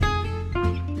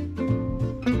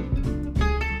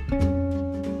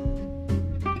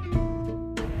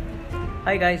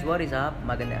Hi guys, what is up?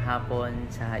 Magandang hapon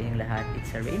sa inyong lahat.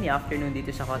 It's a rainy afternoon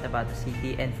dito sa Cotabato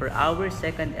City, and for our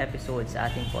second episode sa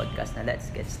ating podcast na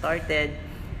Let's Get Started,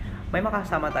 may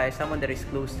makasama tayo, someone that is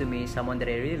close to me, someone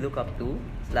that I really look up to,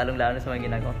 lalong-lalo sa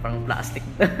mga ginagawa pang plastic.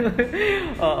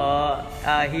 Oo,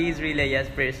 he is really a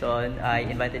yes person. I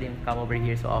invited him to come over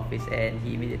here sa office and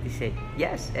he immediately said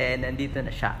yes, and nandito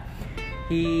na siya.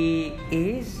 He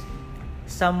is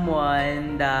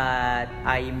someone that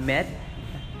I met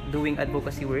doing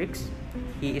advocacy works.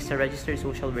 He is a registered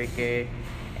social worker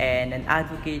and an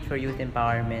advocate for youth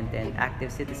empowerment and active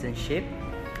citizenship.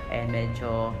 And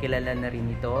medyo kilala na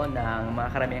rin ito ng mga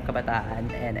karamihang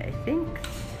kabataan. And I think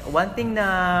one thing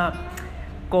na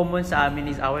common sa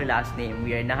amin is our last name.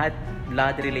 We are not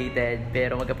blood related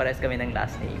pero magkapares kami ng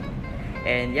last name.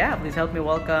 And yeah, please help me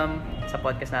welcome sa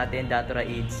podcast natin, Dato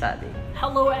Raid Sadig.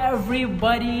 Hello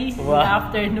everybody! Wow. Good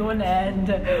afternoon,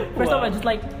 and first of all, I'd just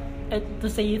like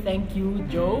to say thank you,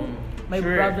 Joe, my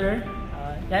Sure. brother.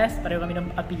 Yes, pareho kami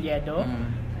ng apelyido.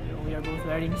 We are both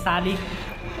wearing Salik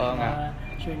Oo nga.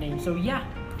 surname. So yeah,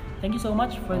 thank you so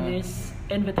much for this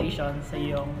invitation sa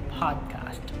iyong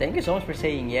podcast. Thank you so much for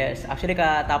saying yes. Actually,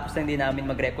 katapos lang din namin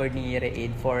mag-record ni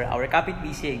Raid for our Kapit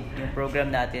Bisig, yung program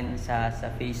natin sa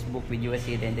Facebook with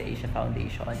USAID and the Asia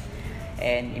Foundation.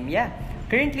 And yeah,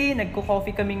 currently,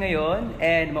 nagko-coffee kami ngayon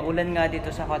and maulan nga dito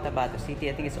sa Cotabato City.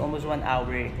 I think it's almost 1 hour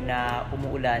na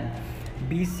umuulan.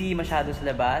 Busy masyado sa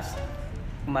labas.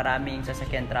 Maraming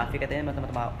sasakyan, traffic at yun,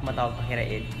 matawag pa kay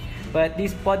Raid. But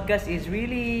this podcast is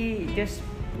really just,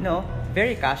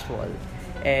 very casual.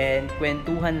 And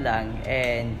kwentuhan lang.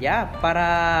 And yeah, para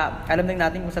alam lang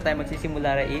natin kung saan tayo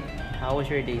magsisimula, Raid. How was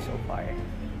your day so far?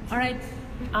 Alright,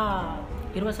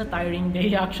 it was a tiring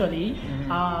day actually.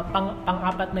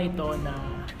 Pang-apat na ito na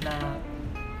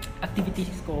activities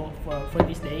ko for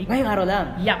this day. Ngayong araw lang?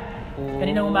 Yep. Oh.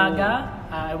 Kaninang umaga,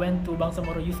 I went to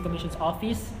Bangsamoro Youth Commission's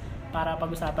office para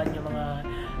pag-usapan yung mga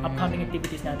upcoming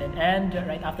activities natin. And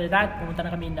right after that, pumunta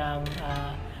na kami ng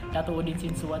Dato Odin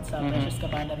Sinsuat sa Precious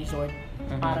Cabana Resort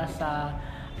para sa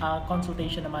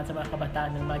consultation naman sa mga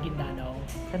kabataan ng Maguindanao.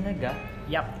 Talaga?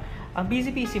 Yep. Ang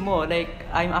busy-busy mo, like,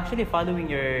 I'm actually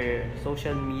following your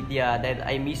social media dahil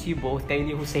I miss you both, kayo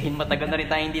ni Hussein, matagal na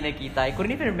rin tayo hindi nakita. I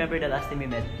couldn't even remember the last time we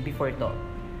met before to.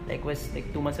 Like, was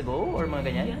like 2 months ago or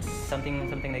mga ganyan? Yes. Something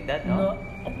like that, no?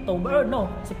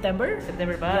 September?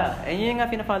 September pa. Yeah. And yun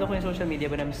nga, pina-follow ko yung social media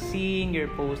but I'm seeing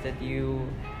your post that you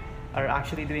are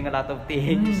actually doing a lot of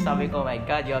things. Sabi ko, oh my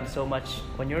God, you have so much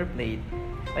on your plate.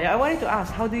 But I wanted to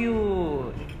ask, how do you...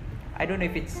 I don't know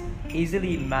if it's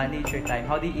easily manage your time.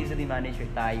 How do you easily manage your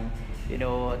time?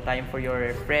 Time for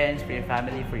your friends, for your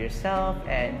family, for yourself,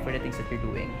 and for the things that you're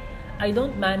doing. I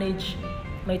don't manage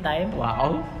my time.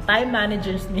 Wow. Time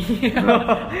manages me.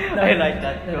 I like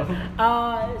that.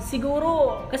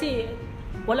 Siguro, kasi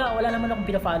wala naman akong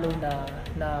pina-follow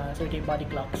na certain body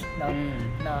clocks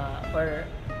or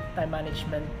time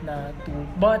management na tool.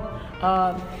 But,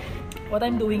 what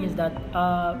I'm doing is that,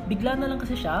 bigla na lang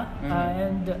kasi siya,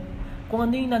 and kung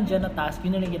ano yung nandyan na task,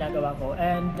 yun na lang ginagawa ko.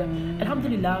 And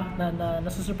alhamdulillah,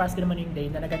 nasusurpass ko naman yung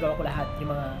day na nagagawa ko lahat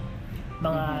yung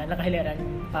mga nakahilaran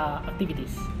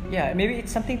activities. Yeah, maybe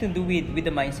it's something to do with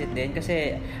the mindset din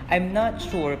kasi I'm not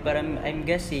sure but I'm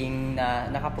guessing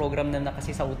na nakaprogram na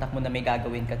kasi sa utak mo na may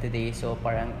gagawin ka today, so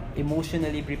parang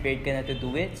emotionally prepared ka na to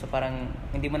do it, so parang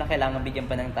hindi mo na kailangan bigyan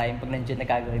pa ng time pag nandiyan na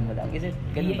gagawin mo lang. Is it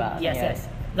ganun ba? Yes.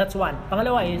 That's one.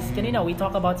 Pangalawa is, kanina we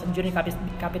talk about during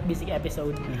Kapit Bisig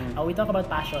episode, we talk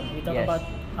about passion. We talk about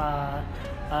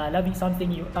loving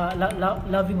something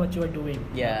loving what you are doing.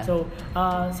 Yeah. So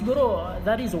siguro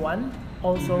that is one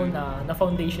also na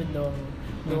foundation ng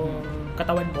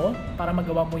katawan mo para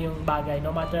magawa mo yung bagay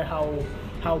no matter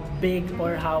how big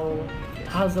or how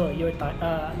hustle your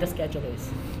the schedule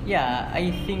is. Yeah,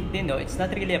 I think it's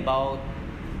not really about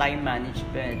time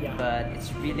management, but it's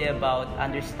really about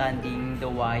understanding the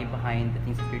why behind the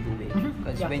things that you're doing.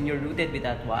 Because when you're rooted with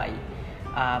that why,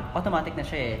 automatic na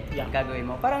siya gagawin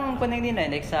mo. Parang kunang din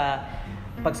like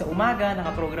pag sa umaga,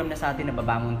 nakaprogram na sa atin na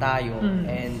babangon tayo.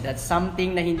 And that's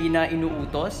something na hindi na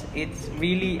inuutos. It's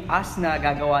really us na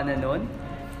gagawa na nun.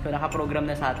 So nakaprogram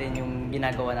na sa atin yung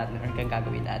ginagawa natin or kang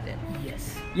gagawin natin.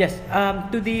 Yes.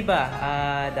 Today ba,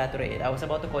 Dato Raid, I was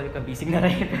about to call you kabisig na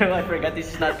rin, pero I forgot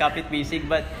this is not Kapit Bisig.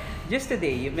 But just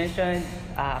today, you mentioned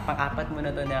pang-apat mo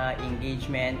na to na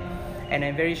engagement. And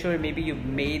I'm very sure maybe you've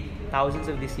made thousands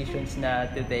of decisions na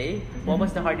today. What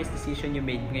was the hardest decision you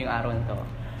made ngayong araw na to?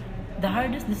 The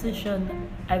hardest decision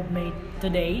I've made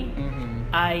today,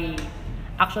 I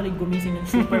actually gumising ng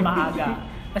super maaga.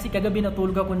 Kasi kagabi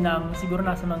natulog ako ng siguro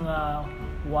nasa mga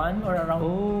 1 or around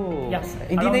yes,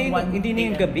 hindi around na 1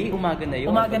 yung gabi, umaga na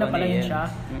yun. Umaga na pala yun 1 siya.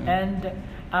 Mm-hmm. And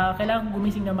kailangan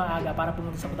gumising na maaga para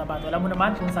pumunta sa Cotabato. Alam mo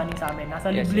naman kung saan yung sa amin.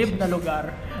 Nasa liblib na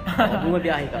lugar.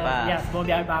 Bumabiyahe ka pa. Yes,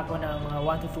 bumabiyahe pa ako ng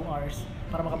 1 to 2 hours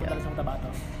para makapunta sa Cotabato.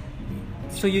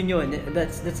 So yun.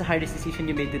 That's the hardest decision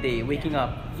you made today, waking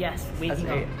up. Yes, waking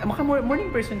up.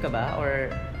 Morning person ka ba? Or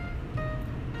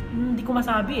hindi ko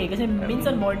masabi kasi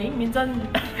minsan morning, minsan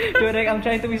correct, I'm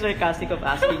trying to be sarcastic of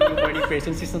asking you morning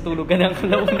person since natulog ka ng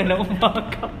kalauna ng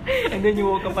umaga. And then you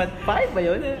woke up at 5 ba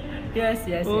yun? Yes.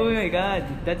 Oh my God,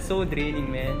 that's so draining,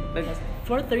 man. Yes.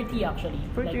 4:30 actually.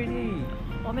 4:30.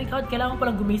 Oh my God, kailangan ko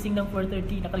palang gumising ng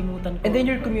 4:30. Nakalimutan ko. And then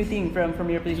you're commuting from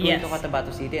your place going Yes. to Cotabato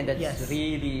City, and that's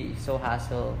really so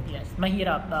hassle. Yes,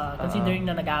 mahirap. Considering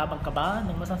na nag-aabang ka ba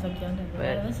ng masasakyan.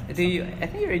 But I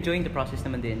think you're enjoying the process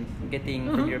naman din,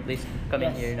 getting from your place coming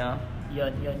Yes. here, no?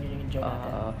 Yun yung enjoy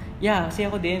natin. Yeah, kasi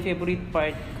ako din, favorite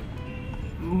part,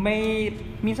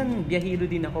 minsan biyahilo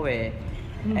din ako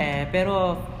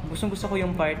pero gusto ko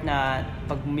yung part na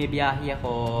pag bumibiyahe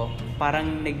ako,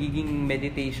 parang nagiging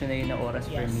meditation na yun na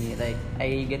oras for me. Like,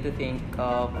 I get to think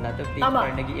of a lot of things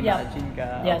or nag-i-imagine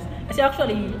ka. Yes. Kasi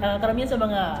actually, karamihan sa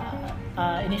mga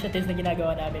initiatives na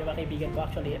ginagawa namin ng mga kaibigan ko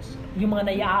actually, yung mga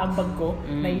naiaambag ko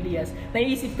na ideas,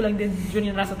 naiisip ko lang din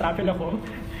yun yung nasa travel ako.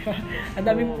 Ang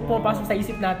daming pumapasok sa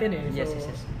isip natin So,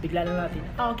 Yes. bigla lang natin,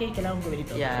 okay, kailangan gawin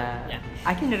ito. Yeah. So, yeah.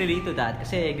 I can relate to that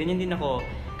kasi ganyan din ako.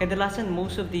 Kadalasan,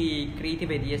 most of the creative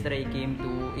ideas that I came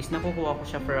to is nakukuha ko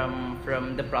siya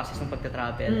from the process ng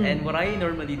pagta-travel. And what I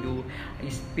normally do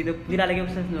is nilalagay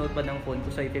ko sa notepad ng phone ko.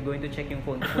 So if you're going to check yung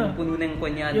phone, puno ng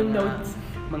kanya Yung mga notes.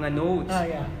 Mga notes.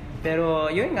 Yeah.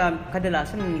 Pero yun nga,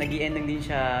 kadalasan nag-i-end lang din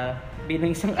siya bilang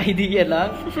isang idea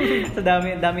lang. So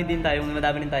madami din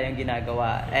tayong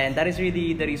ginagawa. And that is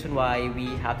really the reason why we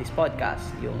have this podcast.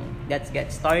 Yung Let's Get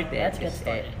Started. Let's Get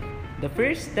Started. The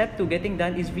first step to getting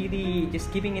done is really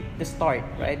just giving it the start,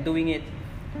 right? Doing it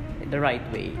the right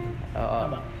way.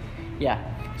 Yeah.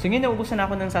 So ngayon naubusan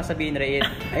ako ng sasabihin, Rayet.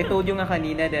 I told you nga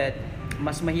kanina that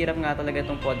mas mahirap nga talaga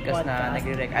itong podcast na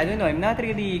nagre-rec. I don't know, I'm not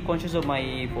really conscious of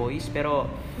my voice, pero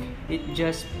it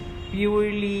just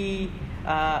purely,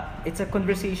 it's a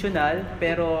conversational,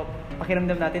 pero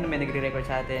pakiramdam natin na may nagre-record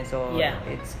sa atin. So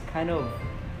it's kind of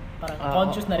parang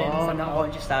conscious na rin.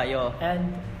 Naka-conscious tayo.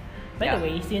 And by the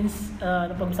way, since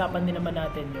napag-usapan din naman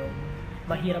natin yung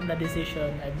mahirap na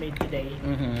decision I've made today,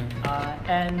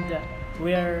 and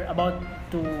we're about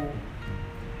to,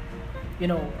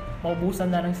 maubusan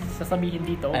na ng sasabihin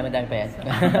dito. Ay, madami pa yan.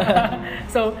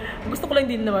 So, gusto ko lang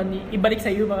din naman ibalik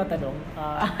sa iyo mga tanong.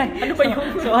 Ano ba yung...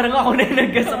 So, parang ako na yung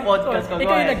nag-guest sa podcast ko.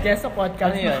 Ikaw yung nag-guest sa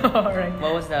podcast. Ano yun? Alright.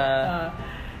 What was the...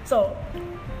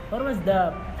 What was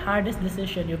the hardest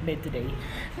decision you've made today?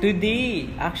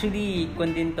 Today, actually,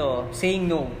 saying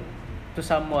no to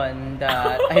someone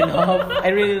that I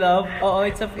really love.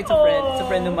 It's a friend. It's a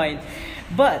friend of mine.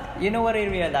 But, you know what I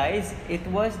realized? It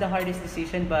was the hardest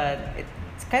decision, but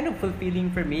it's kind of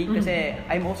fulfilling for me kasi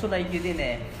I'm also like you din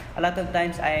A lot of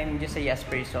times, I'm just a yes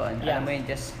person. Yeah. Alam mo yun,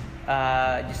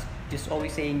 just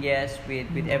always saying yes with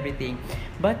everything.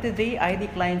 But today, I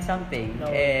declined something.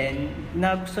 No. And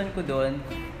nagustuhan ko dun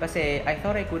kasi I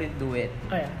thought I couldn't do it.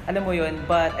 Oh, yeah. Alam mo yun,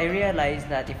 but I realized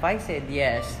that if I said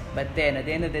yes, but then at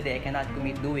the end of the day, I cannot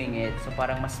commit doing it. So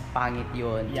parang mas pangit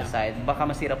yun Yeah. sa side. Baka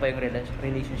masira pa yung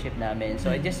relationship namin. So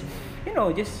I just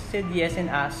said yes and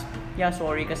asked,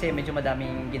 sorry kasi medyo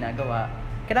madaming ginagawa.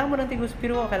 Kailangan mo lang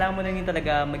pero kailangan mo lang din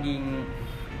talaga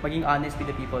maging honest with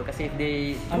the people kasi if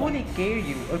they truly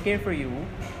care for you,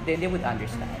 then they would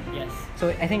understand. Yes. So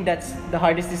I think that's the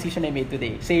hardest decision I made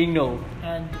today, saying no.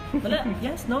 And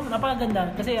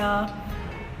napakaganda kasi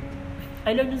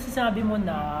I learned yung sasabi mo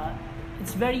na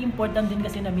it's very important din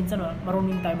kasi na minsan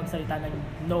marunong tayo magsalita ng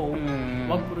no,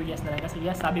 wag puro yes na lang kasi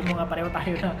yes, sabi mo nga pareho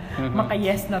tayo na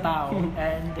maka-yes na tao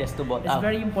and yes to both. It's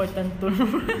very important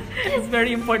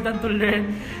to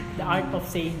learn the art of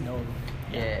saying no.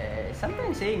 Yeah,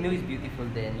 sometimes saying no is beautiful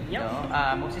din,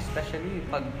 most especially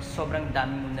pag sobrang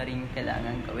dami mo na rin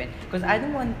kailangan gawin. Because I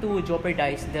don't want to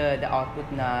jeopardize the output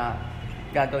na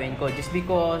gagawin ko just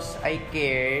because I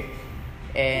care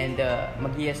and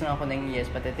mag-yes na ako ng yes,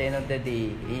 but at the end of the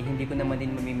day, hindi ko naman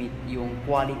din mamimit yung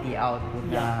quality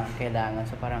output na kailangan.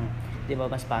 So parang, di ba,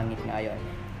 mas pangit nga yun.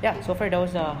 Yeah, so far that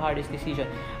was the hardest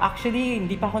decision. Actually,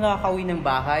 hindi pa ako nakakauwi ng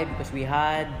bahay because we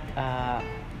had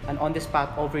an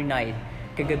on-the-spot overnight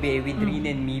kagabi with Rin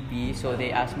and Mipi. So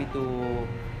they asked me to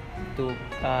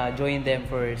join them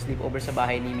for sleepover sa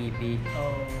bahay ni Mipi.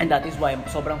 Oh. And that is why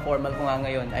sobrang formal ko nga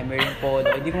ngayon. I'm wearing polo.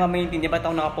 Hindi ko nga maintindihan ba't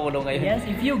ako nakapolo ngayon. Yes,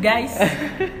 if you guys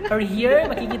are here,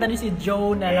 makikita niyo si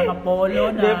Joe na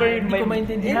nakapolo na hindi ko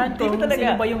maintindihan kung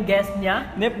sino ba yung guest niya.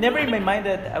 Never in my mind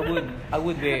that I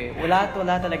would wear. Wala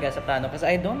talaga sa plano kasi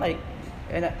I don't like.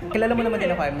 Kilala mo naman din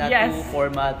ako, I'm not too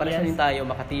formal. Para sabihin tayo,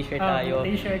 maka-t-shirt tayo.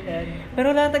 T-shirt and...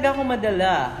 Pero wala talaga akong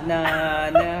madala na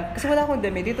kasi wala akong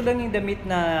damit. Ito lang yung damit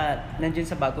na nandiyan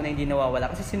sa bag ko na hindi nawawala.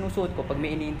 Kasi sinusuot ko pag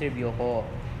may ini-interview ko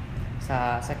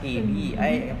sa KB.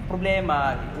 Ay,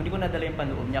 problema, hindi ko nadala yung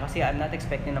panloob niya kasi I'm not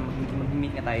expecting na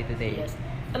mag-meet nga tayo today. Yes.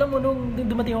 Alam mo, nung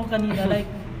dumating ako kanina,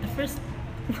 like, the first...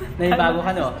 Nanibago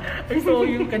ka, no? I saw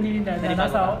you kanina na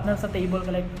nasa table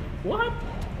ka like, what?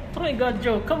 Oh my God,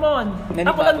 Joe, come on!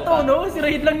 Ako lang to, no? Si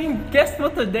Raid lang yung guest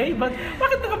mo today, but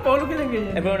bakit nakapolo ka lang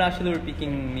ganyan? Everyone actually were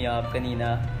picking me up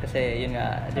kanina kasi yun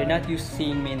nga, they're not used to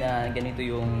seeing me na ganito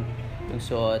yung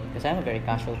suot kasi I'm a very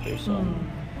casual person.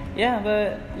 Yeah,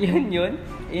 but yun yung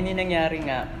nangyari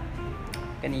nga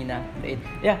kanina.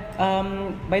 Yeah,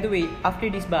 by the way, after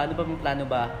this ba, ano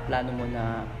plano mo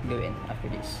na gawin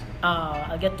after this?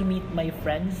 I'll get to meet my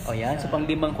friends. Oh yan, so pang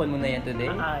limang kon mo na yan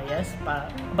today? Yes,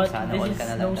 but sana this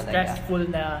is no talaga. stressful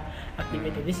na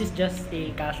activity. This is just a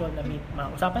casual na meet,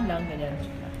 usapan lang, ganyan.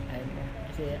 And,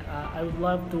 kasi I would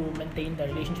love to maintain the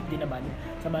relationship din naman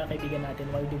sa mga kaibigan natin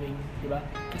while doing, di ba?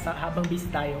 Kasi habang busy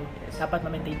tayo, dapat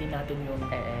ma-maintain din natin yung...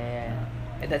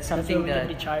 that's something that...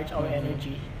 we can recharge our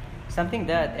energy. Something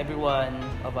that everyone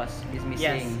of us is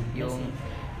missing, yung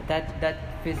that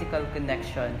physical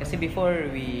connection. Kasi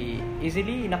before we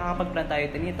easily nakakapag-plan tayo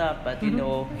tinita, but you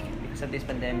know, because of this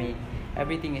pandemic,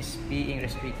 everything is being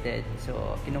restricted.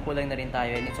 So, kinukulang na rin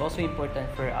tayo, and it's also important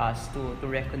for us to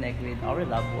reconnect with our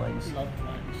loved ones.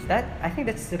 That I think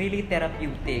that's really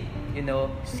therapeutic, you know,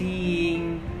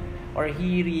 seeing or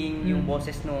hearing yung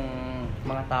boses nung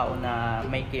mga tao na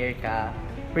may care ka.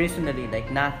 Personally,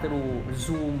 like not through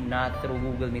Zoom, not through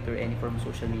Google Meet or any form of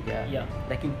social media. Yeah.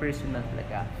 Like in person na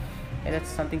talaga. And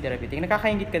that's something therapeutic.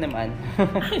 Nakakaingit ka naman.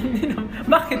 Hindi naman.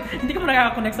 Bakit? Hindi ka mo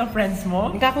nakaka-connect sa friends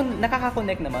mo?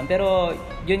 Nakaka-connect naman. Pero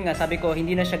yun nga, sabi ko,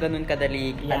 hindi na siya ganun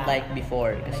kadali unlike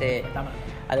before. Kasi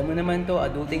alam mo naman to,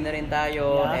 adulting na rin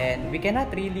tayo. And we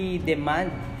cannot really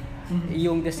demand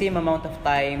yung the same amount of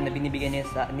time na binibigyan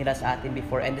nila sa atin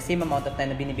before and the same amount of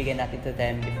time na binibigyan natin to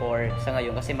them before sa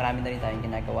ngayon kasi marami na rin tayong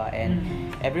ginagawa and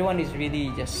everyone is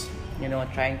really just, you know,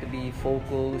 trying to be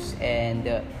focused and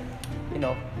you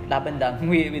know, laban lang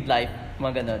with life,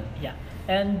 mga ganun. Yeah.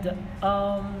 And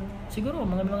siguro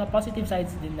mga positive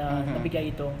sides din na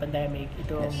nabigay itong pandemic,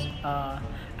 itong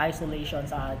isolation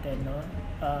sa atin, no?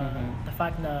 The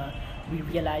fact na we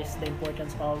realize the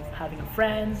importance of having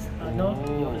friends, no?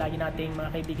 Yung lagi nating mga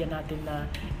kaibigan natin na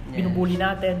binubuli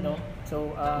natin, no?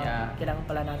 So, kailangan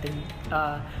pala natin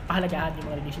pahalagahan yung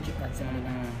mga relationship natin sa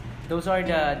kanila. Those are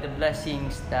the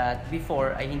blessings that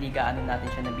before ay hindi gaano natin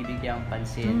siya nabibigyang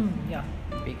pansin.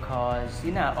 Because,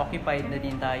 occupied na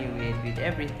din tayo with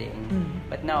everything.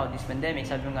 But now, this pandemic,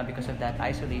 sabi mo nga, because of that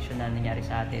isolation na nangyari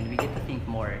sa atin, we get to think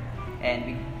more. And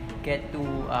we get to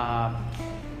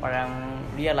parang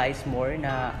realize more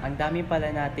na ang dami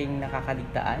pala nating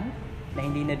nakakaligtaan na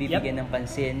hindi nabibigyan ng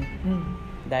pansin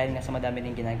dahil nga sa madami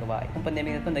ning ginagawa. Itong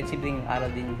pandemic na ito, nagsilbing aral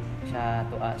din siya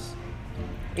to us.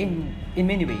 In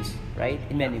many ways, right?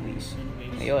 In many ways.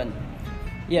 Ngayon.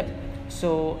 Yep.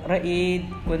 So, Raid,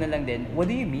 ko na lang din, what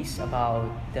do you miss about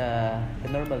the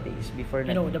normal days before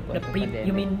the pandemic?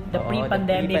 You mean the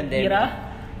pre-pandemic era?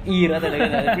 Era talaga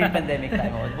na, the pre-pandemic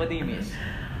time. What do you miss?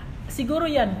 Siguro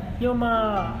yan, yung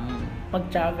mga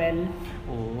pag-travel.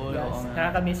 Yes,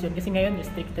 nakakamiss yun. Kasi ngayon,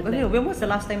 restricted na. When was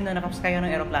the last time na nakapasakay ng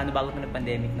aeroplano bago na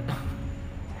nag-pandemic na to?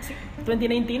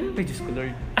 2019? Ay, Diyos ko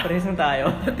Lord. Parehas na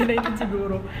tayo. 2019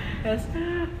 siguro. Yes.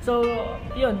 So,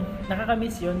 yun.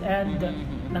 Nakakamiss yun. And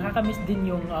nakakamiss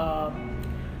din yung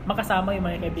makasama yung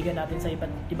mga kaibigan natin sa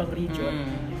ibang region.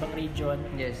 Ibang region.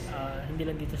 Yes. Hindi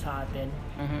lang dito sa atin.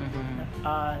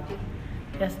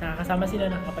 Yes, nakakasama sila,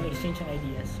 nakakapag-exchange ng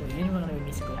ideas. So, yun yung mga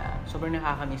nami-miss ko. Sobrang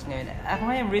nakakamiss ngayon. Ako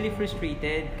nga, I'm really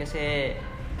frustrated kasi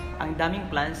ang daming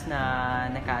plans na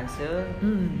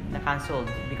na-cancelled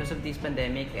because of this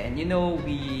pandemic. And you know,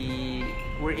 we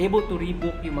were able to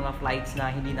rebook yung mga flights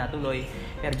na hindi natuloy.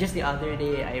 Pero just the other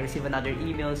day, I received another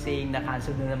email saying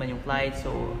na-cancelled na naman yung flight.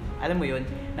 So, alam mo yun,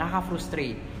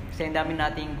 nakaka-frustrate. Kasi ang dami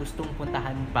nating gustong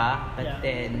puntahan pa, but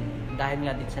then, dahil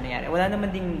nga din sa nangyari, wala naman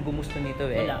ding gumusto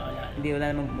nito eh. Wala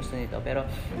naman gumusto nito. Pero,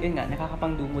 yun nga,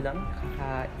 nakakapangdumo lang,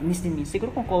 nakakainis din.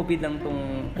 Siguro kung COVID lang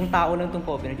kung tao lang tong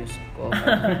COVID, Diyos ko.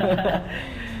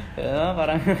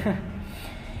 Parang,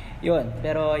 Yun.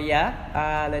 Pero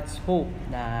let's hope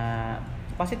na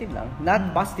positive lang.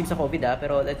 Not positive sa COVID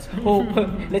pero let's hope,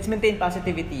 let's maintain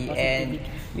positivity and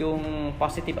yung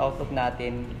positive outlook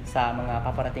natin sa mga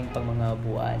paparating pang mga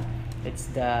buwan.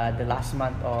 It's the last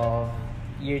month of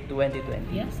year 2020.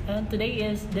 Yes, and today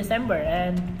is December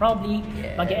and probably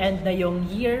mag-e-end na yung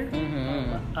year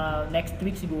next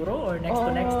week siguro or next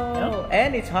to next.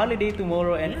 And it's holiday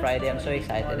tomorrow and Friday. I'm so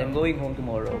excited. I'm going home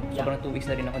tomorrow. Sobrang 2 weeks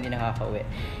na rin ako hindi nakaka-uwi.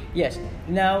 Yes.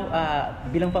 Now,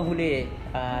 bilang panghuli,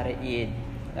 Reid,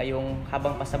 ngayong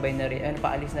habang pasabay na rin,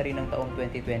 paalis na rin ng taong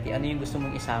 2020, ano yung gusto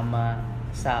mong isama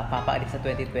sa papaalis sa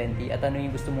 2020 at ano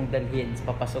yung gusto mong dalhin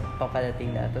sa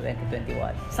papadating na 2021?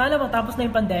 Sana matapos na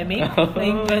yung pandemic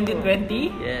ngayong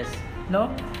 2020. Yes. No?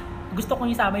 Gusto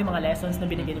kong isama yung mga lessons na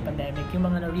binigay ng pandemic, yung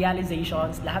mga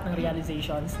realizations, lahat ng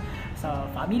realizations sa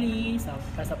family, sa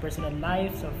personal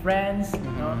life, sa friends,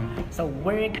 no? Sa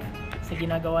work, sa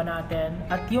ginagawa natin,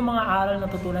 at yung mga aral na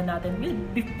tutunan natin.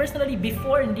 Personally,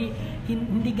 before, hindi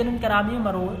ganun karami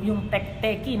yung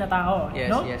techie na tao,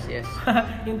 yes, no? Yes.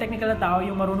 Yung technical na tao,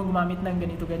 yung marunong gumamit ng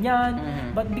ganito ganyan.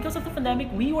 But because of the pandemic,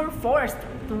 we were forced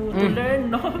to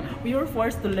learn, no? We were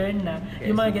forced to learn na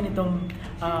yung mga ganitong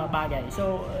bagay.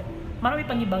 So marami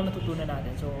pang ibang natutunan natin.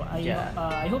 So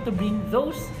I hope to bring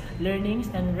those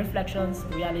learnings and reflections,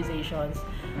 realizations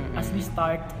as we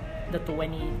start the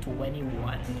 2021.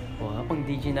 Wow, pang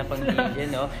DJ, no?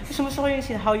 Gusto ko yung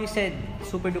how you said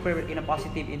super duper in a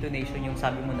positive intonation yung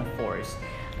sabi mo na force.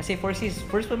 Kasi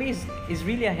force for me is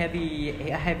really a heavy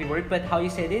word, but how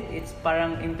you said it, it's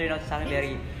parang internal sa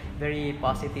akin very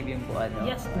positive yung ano.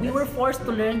 Yes, we were forced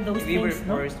to learn those things. We were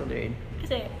forced to learn.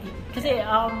 Kasi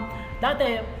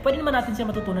dati, pwede naman natin siya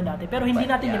matutunan dati, pero hindi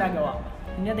natin ginagawa.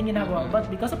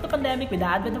 But because of the pandemic, with the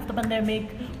advent of the pandemic,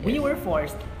 we were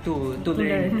forced to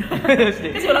learn.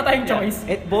 Kasi wala tayong choice.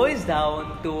 It boils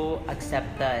down to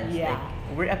acceptance. Yeah. Like,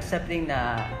 we're accepting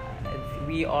na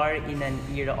we are in an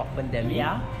era of pandemic.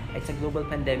 Yeah. It's a global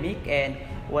pandemic and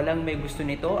walang may gusto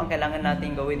nito. Ang kailangan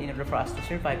natin gawin in order for us to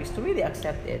survive is to really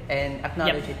accept it and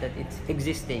acknowledge it that it's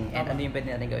existing and ano yung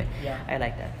pwede natin gawin. Yeah. I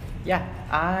like that. Yeah,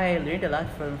 I learned a lot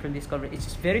from this conversation.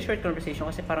 It's a very short conversation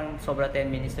kasi parang sobra 10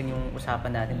 minutes lang yung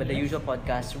usapan natin. But the usual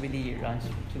podcast really runs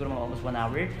siguro mga almost 1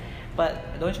 hour.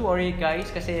 But don't you worry guys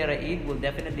kasi Reid will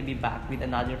definitely be back with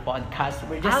another podcast.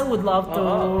 I would love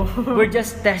to. We're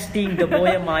just testing the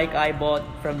Boya mic I bought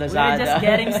from Lazada. We're just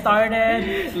getting started.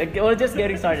 We're just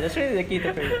getting started. That's really the key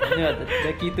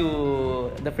to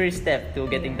the first step to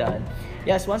getting done.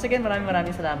 Yes, once again,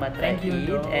 maraming salamat. Thank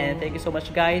you, and thank you so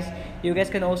much, guys. You guys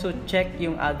can also check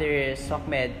yung other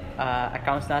SOCMED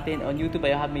accounts natin on YouTube.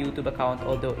 I have my YouTube account,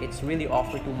 although it's really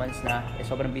off for 2 months na.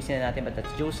 Sobrang busy na natin, but that's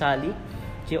Joe Salik,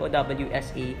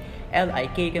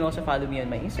 JOWSALIK. You can also follow me on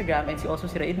my Instagram and see also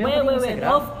si Reid. Wait.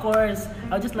 Of course,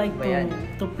 I'd just like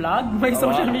to plug my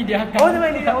social media account.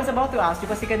 Naman, I was about to ask you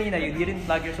kasi kanina you didn't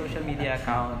plug your social media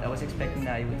account. I was expecting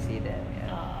na you would see them.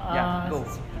 Go.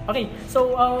 Okay,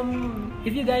 so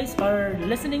if you guys are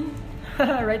listening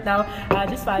right now,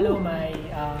 just follow my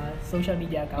social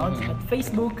media accounts. At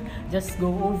Facebook, just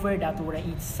go over Datu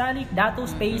Reid Salik, Datu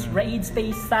space Reid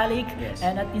space Salik,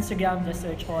 and at Instagram, just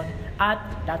search on at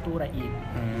Datu Reid.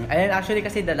 And actually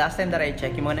kasi the last time that I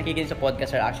checked, yung mga nakikinig sa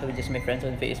podcast are actually just my friends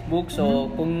on Facebook.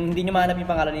 So kung hindi nyo mahanap yung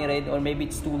pangalan ni Reid or maybe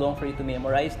it's too long for you to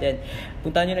memorize, then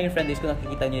puntahan nyo na yung friend list kung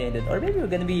nakikita nyo yun doon. Or maybe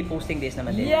we're gonna be posting this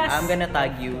naman din. Yes! I'm gonna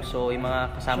tag you. So yung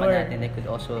mga kasama natin, they could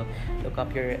also look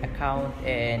up your account.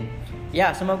 And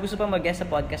so mga gusto pang mag-guest sa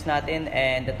podcast natin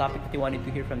and the topic that you wanted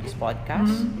to hear from this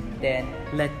podcast, then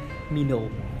let me know.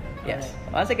 Yes.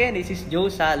 Once again, this is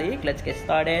Joe Salik. Let's get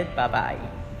started.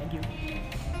 Bye-bye.